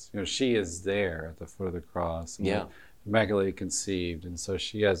events. She is there at the foot of the cross. Immaculately conceived, and so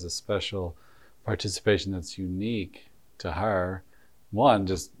she has a special participation that's unique to her. One,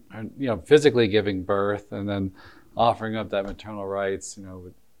 just physically giving birth, and then offering up that maternal rights,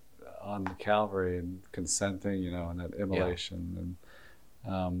 on the Calvary, and consenting, and that immolation,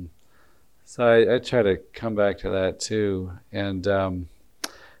 and so I try to come back to that too. And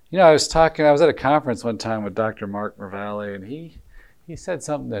I was at a conference one time with Dr. Mark Mervalli, and he said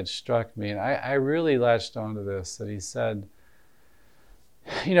something that struck me, and I really latched onto this. That he said,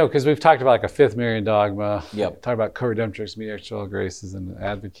 because we've talked about like a fifth Marian dogma, talked about co-redemptrix, mediatrix of all graces, and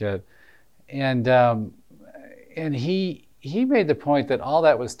advocate, and he made the point that all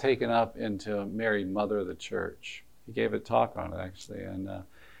that was taken up into Mary, Mother of the Church. He gave a talk on it actually, and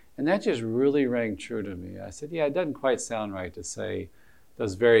that just really rang true to me. I said, it doesn't quite sound right to say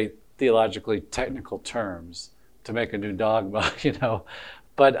those very theologically technical terms to make a new dogma,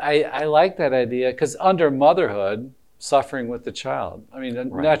 but I like that idea, because under motherhood, suffering with the child. I mean,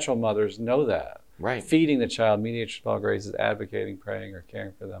 natural mothers know that. Right. Feeding the child, mediatrix of all graces, advocating, praying, or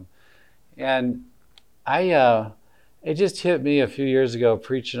caring for them. And it just hit me a few years ago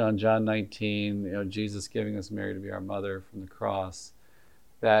preaching on John 19, Jesus giving us Mary to be our mother from the cross,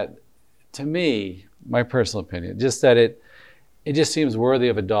 that to me, my personal opinion, just that it just seems worthy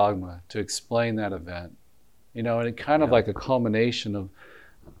of a dogma to explain that event. And it kind of like a culmination of,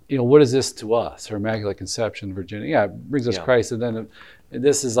 what is this to us? Her Immaculate Conception, virginity. Yeah, it brings us Christ. And then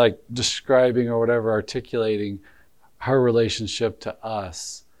this is like describing or whatever, articulating her relationship to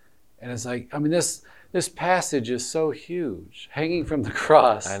us. And it's like, this passage is so huge, hanging from the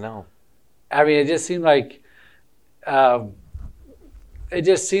cross. I know. It just seemed like, it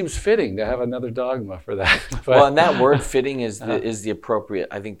just seems fitting to have another dogma for that. Well, and that word "fitting" is the appropriate.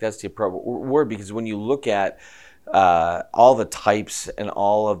 I think that's the appropriate word, because when you look at all the types and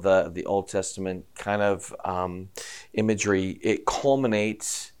all of the Old Testament kind of imagery, it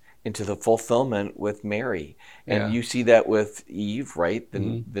culminates into the fulfillment with Mary, and you see that with Eve, right?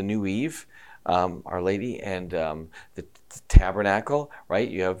 The new Eve, Our Lady, and the tabernacle, right?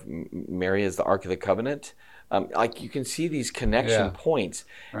 You have Mary as the Ark of the Covenant. You can see these connection points.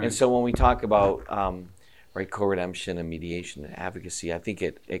 Right. And so when we talk about co-redemption and mediation and advocacy, I think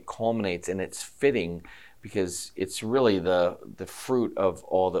it culminates, and it's fitting because it's really the fruit of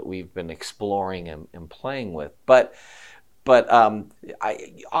all that we've been exploring and playing with. But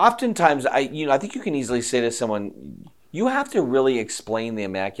oftentimes I think you can easily say to someone, you have to really explain the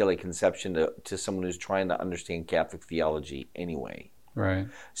Immaculate Conception to someone who's trying to understand Catholic theology anyway. Right.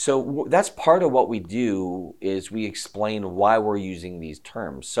 So that's part of what we do, is we explain why we're using these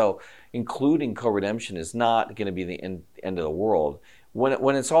terms. So including co-redemption is not going to be the end of the world.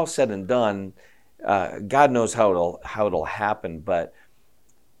 When it's all said and done, God knows how it'll happen, but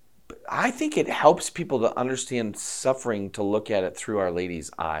I think it helps people to understand suffering, to look at it through Our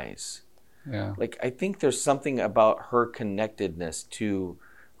Lady's eyes. Yeah. Like, I think there's something about her connectedness to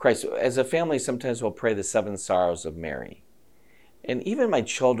Christ. As a family, sometimes we'll pray the 7 sorrows of Mary. And even my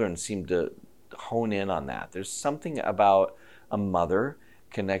children seem to hone in on that. There's something about a mother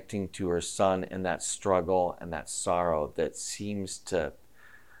connecting to her son and that struggle and that sorrow that seems to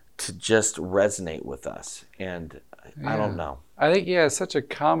just resonate with us. And I don't know. I think, it's such a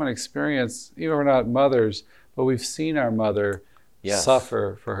common experience. Even we're not mothers, but we've seen our mother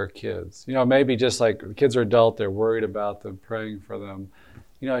suffer for her kids. Maybe just like kids are adult, they're worried about them, praying for them.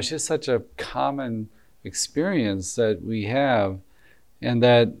 It's just such a common experience that we have. And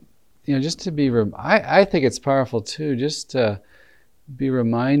that, just to be, I think it's powerful too, just to be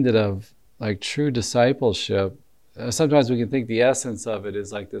reminded of like true discipleship. Sometimes we can think the essence of it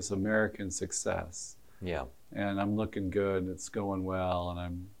is like this American success. Yeah. And I'm looking good, it's going well, and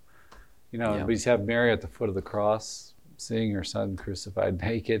I'm, but you have Mary at the foot of the cross, seeing her son crucified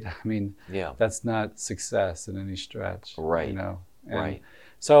naked. I mean, that's not success in any stretch. Right. Right.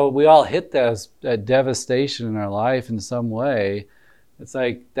 So we all hit that devastation in our life in some way. It's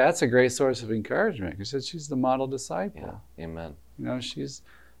like, that's a great source of encouragement because she's the model disciple. Yeah. Amen. She's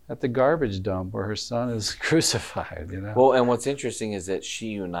at the garbage dump where her son is crucified, Well, and what's interesting is that she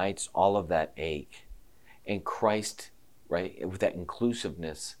unites all of that ache and Christ, right, with that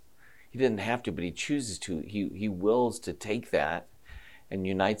inclusiveness. He didn't have to, but he chooses to. He wills to take that and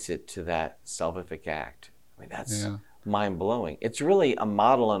unites it to that salvific act. I mean, that's mind-blowing. It's really a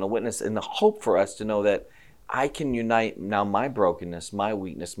model and a witness and the hope for us to know that I can unite now my brokenness, my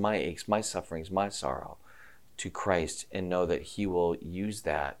weakness, my aches, my sufferings, my sorrow to Christ and know that he will use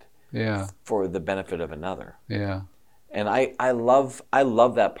that for the benefit of another. Yeah. And I love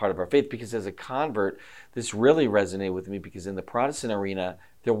that part of our faith because as a convert, this really resonated with me because in the Protestant arena,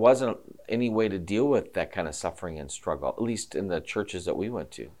 there wasn't any way to deal with that kind of suffering and struggle, at least in the churches that we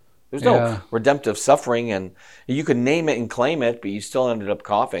went to. There's no redemptive suffering, and you could name it and claim it, but you still ended up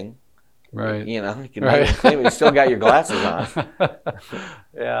coughing. Right. You can name it and claim it, you still got your glasses on.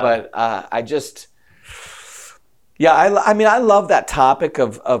 But I just... I love that topic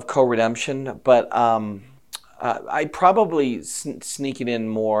of co-redemption, but I probably sneak it in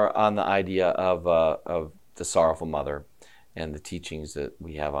more on the idea of the sorrowful mother and the teachings that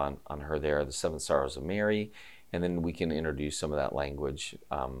we have on her there, the 7 sorrows of Mary, and then we can introduce some of that language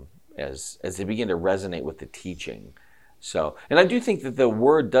as they begin to resonate with the teaching. So, and I do think that the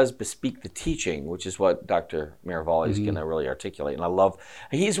word does bespeak the teaching, which is what Dr. Miravalli is going to really articulate. And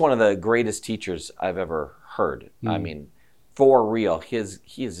he's one of the greatest teachers I've ever heard. I mean, for real, he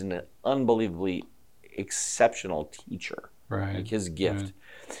is an unbelievably exceptional teacher. Right. Like his gift.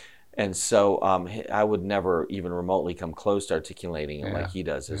 Right. And so I would never even remotely come close to articulating it like he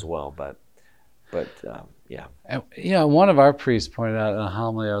does as well. But yeah. And, one of our priests pointed out in a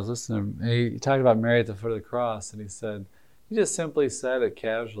homily I was listening to, he talked about Mary at the foot of the cross, and he said, he just simply said it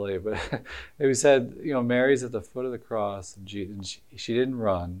casually, but he said, Mary's at the foot of the cross, and she didn't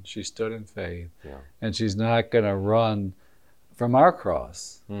run, she stood in faith, and she's not going to run from our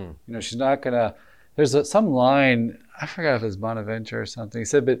cross. She's not going to, there's some line, I forgot if it was Bonaventure or something, he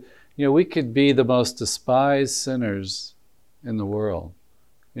said, but, we could be the most despised sinners in the world,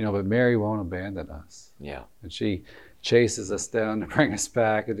 but Mary won't abandon us. Yeah. And she chases us down to bring us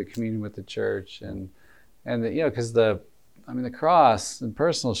back into communion with the church. And because the cross and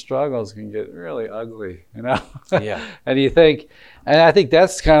personal struggles can get really ugly, Yeah. And I think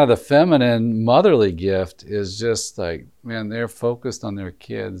that's kind of the feminine motherly gift is just like, man, they're focused on their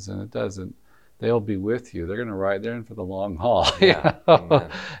kids and they'll be with you. They're going to ride, they're in for the long haul. Yeah.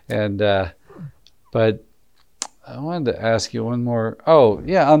 And, but I wanted to ask you one more. Oh,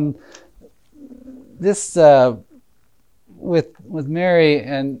 yeah. This with Mary,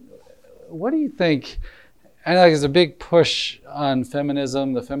 and what do you think? I know there's a big push on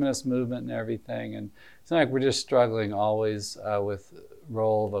feminism, the feminist movement, and everything, and it's not like we're just struggling always with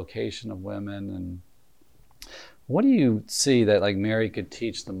role, vocation of women. And what do you see that like Mary could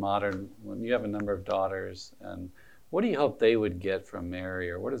teach the modern? When you have a number of daughters, and what do you hope they would get from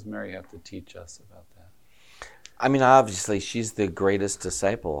Mary, or what does Mary have to teach us about that? I mean, obviously, she's the greatest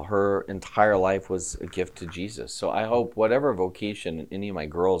disciple. Her entire life was a gift to Jesus. So I hope whatever vocation any of my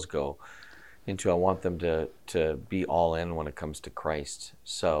girls go into, I want them to be all in when it comes to Christ.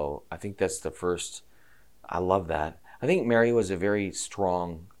 So I think that's the first. I love that. I think Mary was a very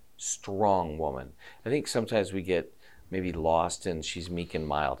strong woman. I think sometimes we get maybe lost in she's meek and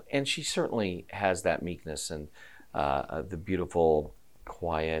mild. And she certainly has that meekness and the beautiful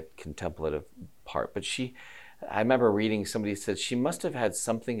quiet, contemplative part. But I remember reading somebody said she must have had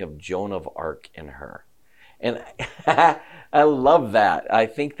something of Joan of Arc in her. And I love that. I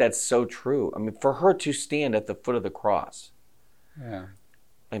think that's so true. I mean, for her to stand at the foot of the cross, Yeah.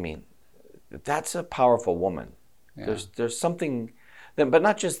 I mean, that's a powerful woman. Yeah. There's something, but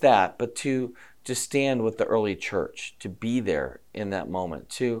not just that, but to stand with the early church, to be there in that moment,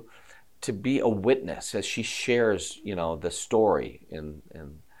 to be a witness as she shares, the story,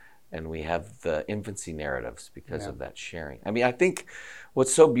 and we have the infancy narratives because of that sharing. I mean, I think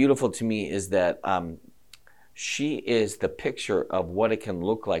what's so beautiful to me is that she is the picture of what it can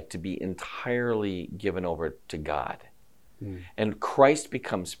look like to be entirely given over to God. And Christ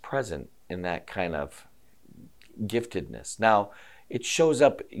becomes present in that kind of giftedness. Now, it shows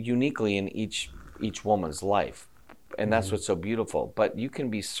up uniquely in each woman's life, and that's what's so beautiful. But you can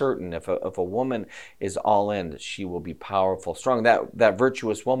be certain if a woman is all in, she will be powerful, strong. That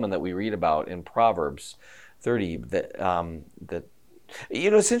virtuous woman that we read about in Proverbs 30, that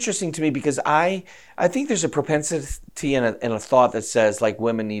it's interesting to me because I think there's a propensity and a thought that says like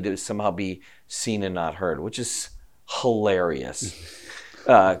women need to somehow be seen and not heard, which is hilarious.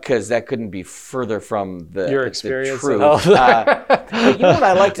 Because that couldn't be further from your experience. The truth. But what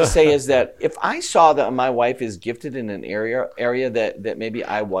I like to say is that if I saw that my wife is gifted in an area that maybe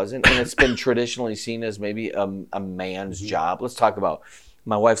I wasn't, and it's been traditionally seen as maybe a man's job. Let's talk about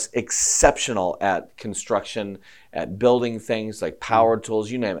my wife's exceptional at construction, at building things like power tools,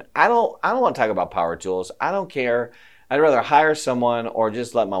 you name it. I don't want to talk about power tools. I don't care. I'd rather hire someone or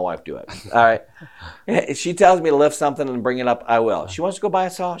just let my wife do it. All right. If she tells me to lift something and bring it up, I will. She wants to go buy a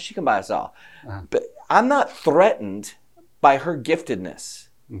saw, she can buy a saw. But I'm not threatened by her giftedness.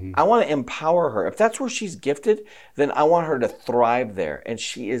 I want to empower her. If that's where she's gifted, then I want her to thrive there. And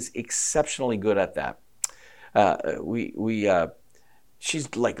she is exceptionally good at that.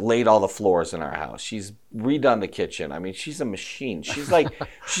 She's like laid all the floors in our house. She's redone the kitchen. I mean, she's a machine. She's like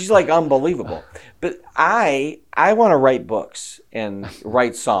unbelievable. But I want to write books and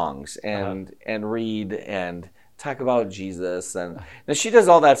write songs and read and talk about Jesus. And she does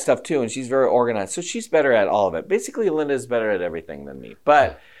all that stuff too, and she's very organized. So she's better at all of it. Basically, Linda's better at everything than me.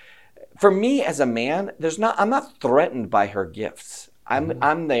 But for me as a man, I'm not threatened by her gifts.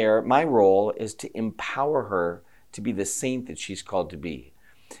 I'm there. My role is to empower her to be the saint that she's called to be.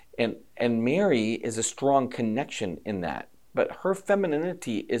 And Mary is a strong connection in that. But her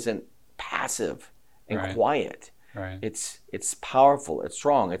femininity isn't passive and quiet. Right. It's powerful, it's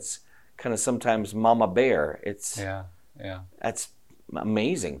strong, it's kind of sometimes mama bear. That's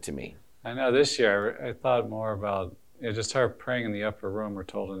amazing to me. I know this year I thought more about just her praying in the upper room, we're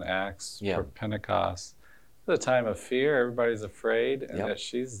told in Acts for Pentecost. It's a time of fear, everybody's afraid, and that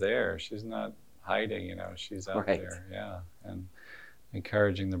she's there. She's not hiding, she's out there, and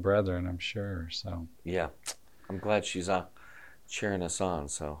encouraging the brethren, I'm sure. So I'm glad she's cheering us on.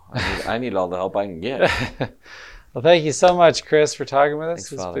 So I need all the help I can get. Well, thank you so much, Chris, for talking with us.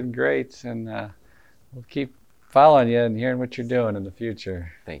 Thanks, it's Father. Been great, and we'll keep following you and hearing what you're doing in the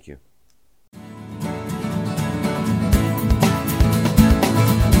future. Thank you.